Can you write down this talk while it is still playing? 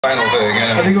Final thing,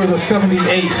 yeah. I think it was a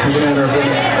 78, as a matter of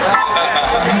fact.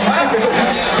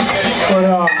 But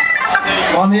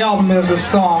on the album there's a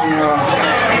song,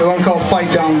 the one called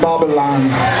Fight Down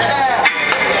Babylon.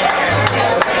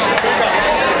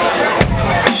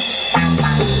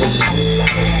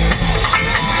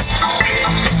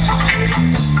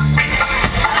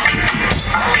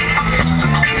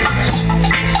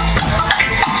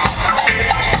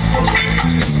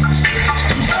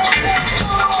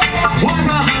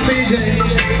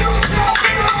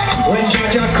 When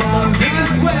Georgia comes this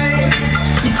way,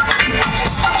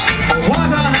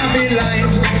 what a happy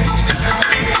life.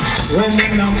 When the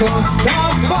knuckles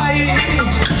stop fighting,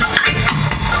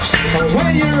 or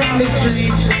when you're on the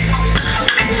street,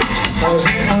 or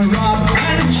when you rob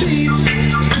and cheat,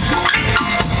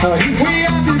 or if we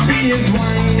have to be as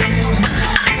one,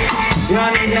 you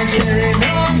need to carry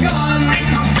no gun.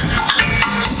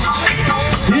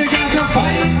 You got to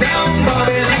fight down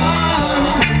Babylon.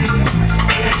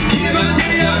 Give it to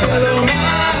your fellow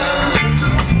man.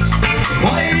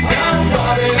 Fight down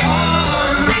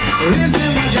Babylon. Listen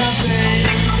what I say.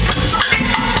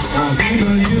 Oh,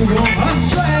 people, you go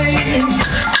astray.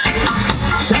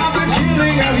 Stop the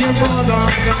killing of your brother.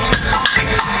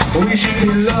 We should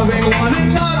be loving one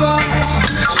another.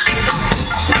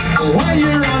 When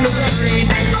you're on the street,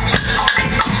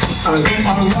 or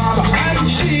rob and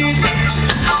cheat,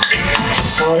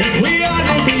 or if we ought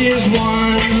to be as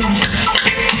one,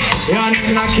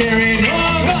 you're not carrying no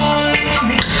gun.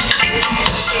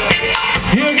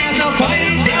 You got to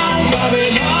fight down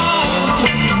Babylon.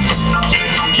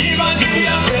 Give unto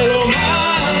your fellow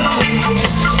man.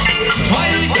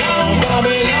 Fight down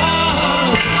Babylon.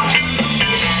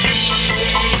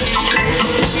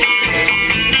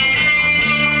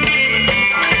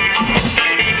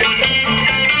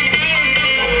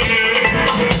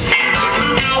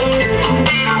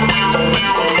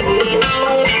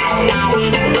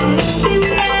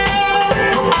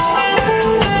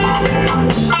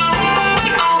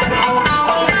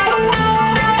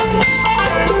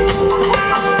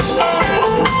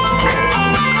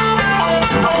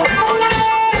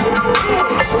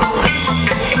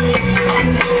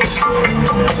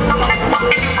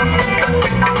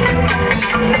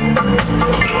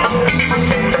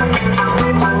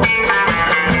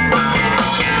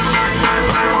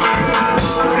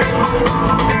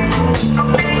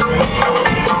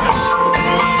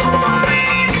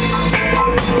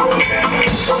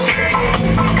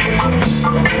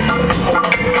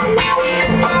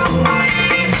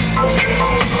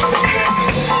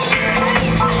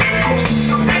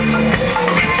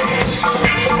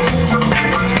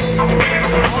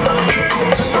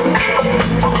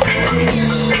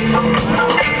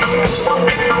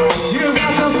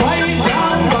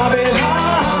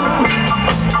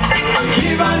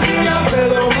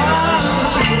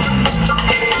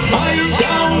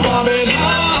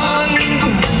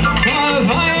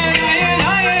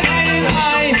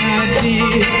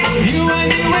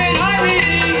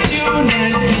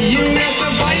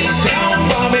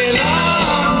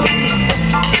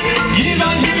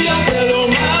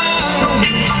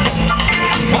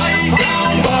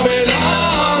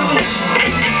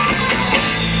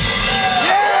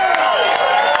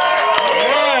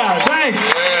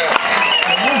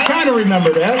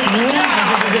 Remember that.